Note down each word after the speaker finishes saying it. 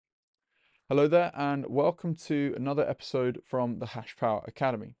Hello there, and welcome to another episode from the Hashpower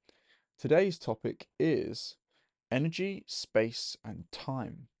Academy. Today's topic is energy, space, and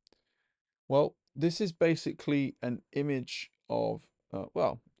time. Well, this is basically an image of,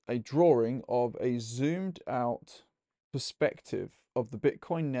 a drawing of a zoomed out perspective of the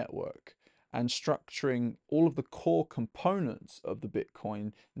Bitcoin network and structuring all of the core components of the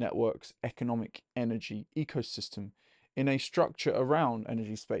Bitcoin network's economic energy ecosystem in a structure around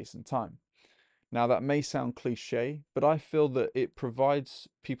energy, space, and time. Now, that may sound cliche, but I feel that it provides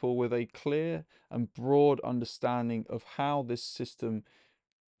people with a clear and broad understanding of how this system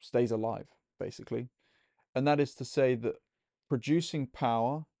stays alive, basically. And that is to say that producing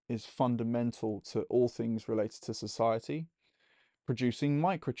power is fundamental to all things related to society. Producing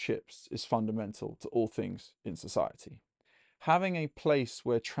microchips is fundamental to all things in society. Having a place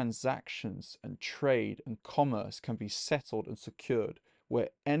where transactions and trade and commerce can be settled and secured, where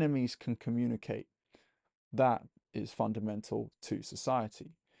enemies can communicate, that is fundamental to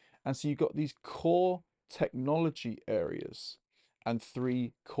society. And so you've got these core technology areas and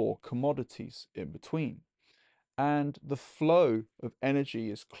three core commodities in between. And the flow of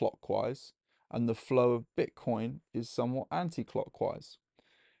energy is clockwise, and the flow of Bitcoin is somewhat anti-clockwise.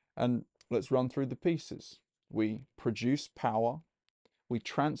 And let's run through the pieces. We produce power, we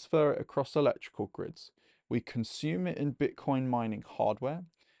transfer it across electrical grids, we consume it in Bitcoin mining hardware,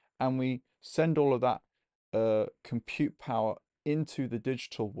 and we send all of that compute power into the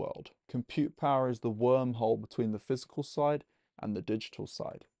digital world. Compute power is the wormhole between the physical side and the digital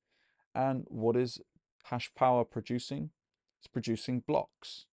side. And what is hash power producing? It's producing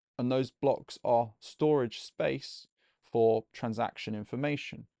blocks. And those blocks are storage space for transaction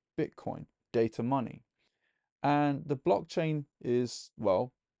information, Bitcoin, data money. And the blockchain is,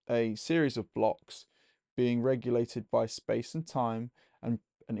 well, a series of blocks being regulated by space and time, and,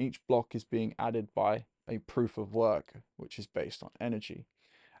 and each block is being added by a proof of work, which is based on energy.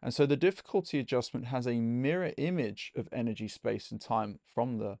 And so the difficulty adjustment has a mirror image of energy, space, and time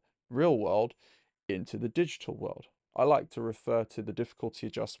from the real world into the digital world. I like to refer to the difficulty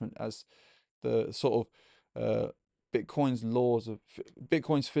adjustment as the sort of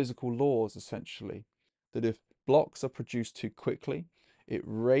Bitcoin's physical laws, essentially. That if blocks are produced too quickly, it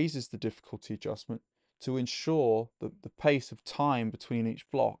raises the difficulty adjustment to ensure that the pace of time between each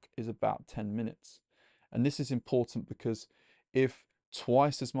block is about 10 minutes. And this is important because if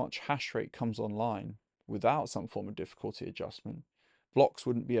twice as much hash rate comes online without some form of difficulty adjustment, blocks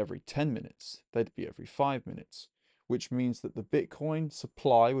wouldn't be every 10 minutes, they'd be every 5 minutes, which means that the Bitcoin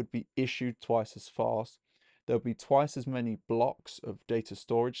supply would be issued twice as fast. There'll be twice as many blocks of data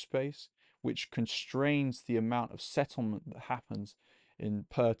storage space, which constrains the amount of settlement that happens in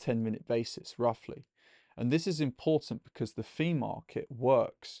per 10-minute basis, roughly. And this is important because the fee market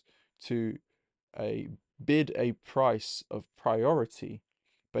works to a bid a price of priority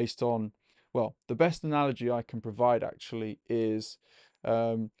based on, well, the best analogy I can provide actually is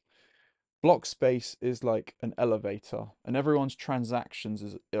um, block space is like an elevator, and everyone's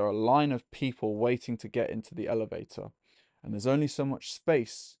transactions are a line of people waiting to get into the elevator. And there's only so much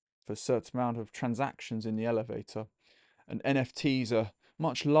space for a certain amount of transactions in the elevator. And NFTs are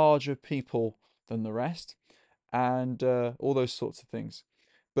much larger people than the rest, and all those sorts of things.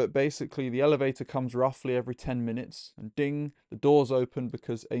 But basically, the elevator comes roughly every 10 minutes, and ding, the doors open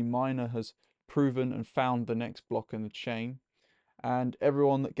because a miner has proven and found the next block in the chain. And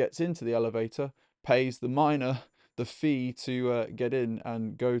everyone that gets into the elevator pays the miner the fee to get in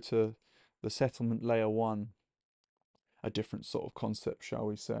and go to the settlement layer one, a different sort of concept, shall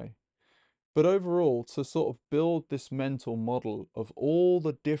we say. But overall, to sort of build this mental model of all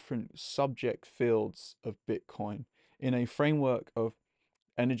the different subject fields of Bitcoin in a framework of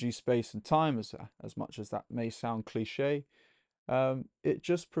energy, space, and time, as much as that may sound cliche, it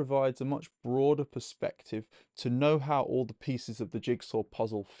just provides a much broader perspective to know how all the pieces of the jigsaw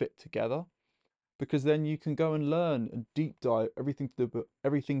puzzle fit together, because then you can go and learn and deep dive everything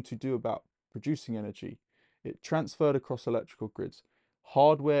to do about producing energy. It transferred across electrical grids,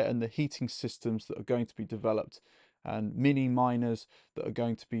 hardware and the heating systems that are going to be developed, and mini miners that are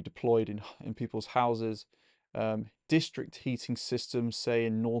going to be deployed in people's houses, district heating systems, say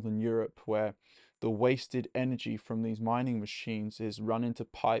in Northern Europe, where the wasted energy from these mining machines is run into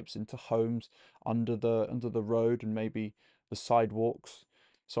pipes into homes under the road and maybe the sidewalks.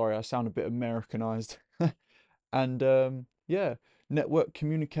 Sorry, I sound a bit Americanized. And yeah, network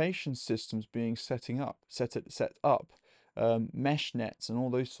communication systems being set up, mesh nets and all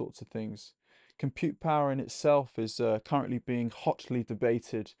those sorts of things. Compute power in itself is currently being hotly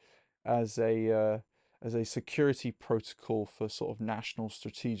debated as as a security protocol for sort of national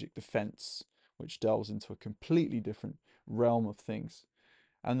strategic defense, which delves into a completely different realm of things.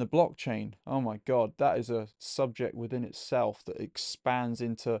 And the blockchain, oh my God, that is a subject within itself that expands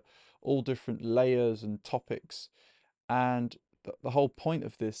into all different layers and topics. And the whole point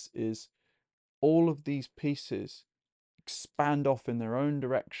of this is all of these pieces expand off in their own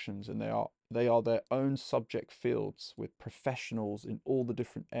directions, and they are their own subject fields with professionals in all the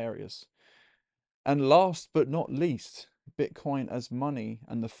different areas. And last but not least, Bitcoin as money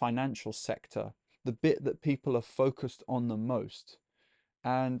and the financial sector, the bit that people are focused on the most.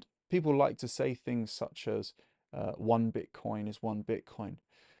 And people like to say things such as one Bitcoin is one Bitcoin.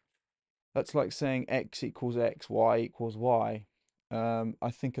 That's like saying X equals X, Y equals Y.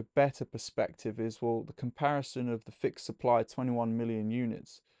 I think a better perspective is, well, the comparison of the fixed supply 21 million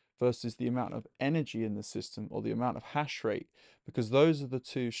units versus the amount of energy in the system, or the amount of hash rate, because those are the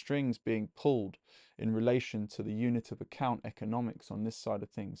two strings being pulled in relation to the unit of account economics on this side of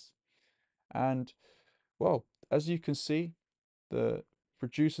things. And well, as you can see, the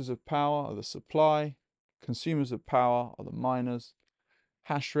producers of power are the supply, consumers of power are the miners.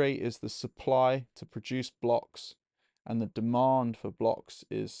 Hash rate is the supply to produce blocks, and the demand for blocks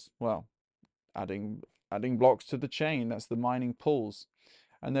is, well, adding blocks to the chain. That's the mining pools.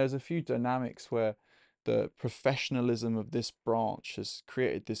 And there's a few dynamics where the professionalism of this branch has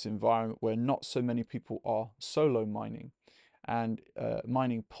created this environment where not so many people are solo mining. And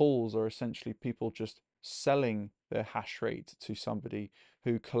mining pools are essentially people just selling their hash rate to somebody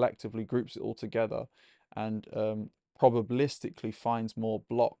who collectively groups it all together and probabilistically finds more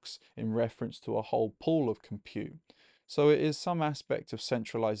blocks in reference to a whole pool of compute. So it is some aspect of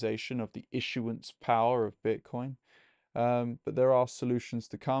centralization of the issuance power of Bitcoin. But there are solutions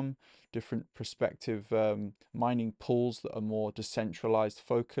to come, different prospective mining pools that are more decentralized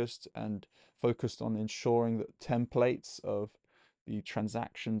focused and focused on ensuring that templates of the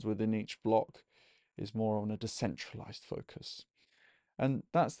transactions within each block is more on a decentralized focus. And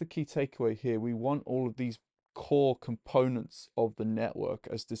that's the key takeaway here. We want all of these core components of the network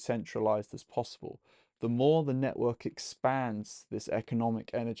as decentralized as possible. The more the network expands this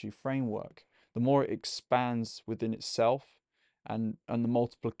economic energy framework, the more it expands within itself, and the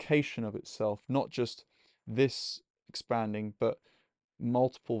multiplication of itself, not just this expanding, but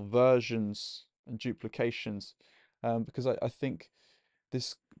multiple versions and duplications. Because I think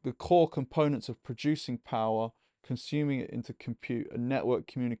the core components of producing power, consuming it into compute, and network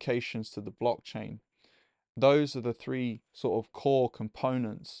communications to the blockchain, those are the three sort of core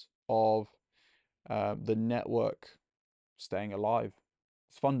components of the network staying alive.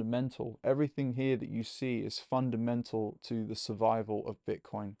 It's fundamental. Everything here that you see is fundamental to the survival of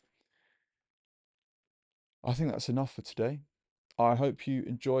Bitcoin. I think that's enough for today. I hope you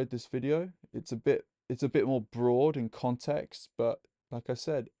enjoyed this video. It's a bit more broad in context, but like I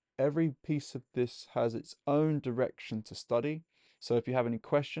said, every piece of this has its own direction to study. So if you have any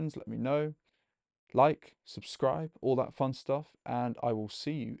questions, let me know. Like, subscribe, all that fun stuff, and I will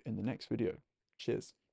see you in the next video. Cheers.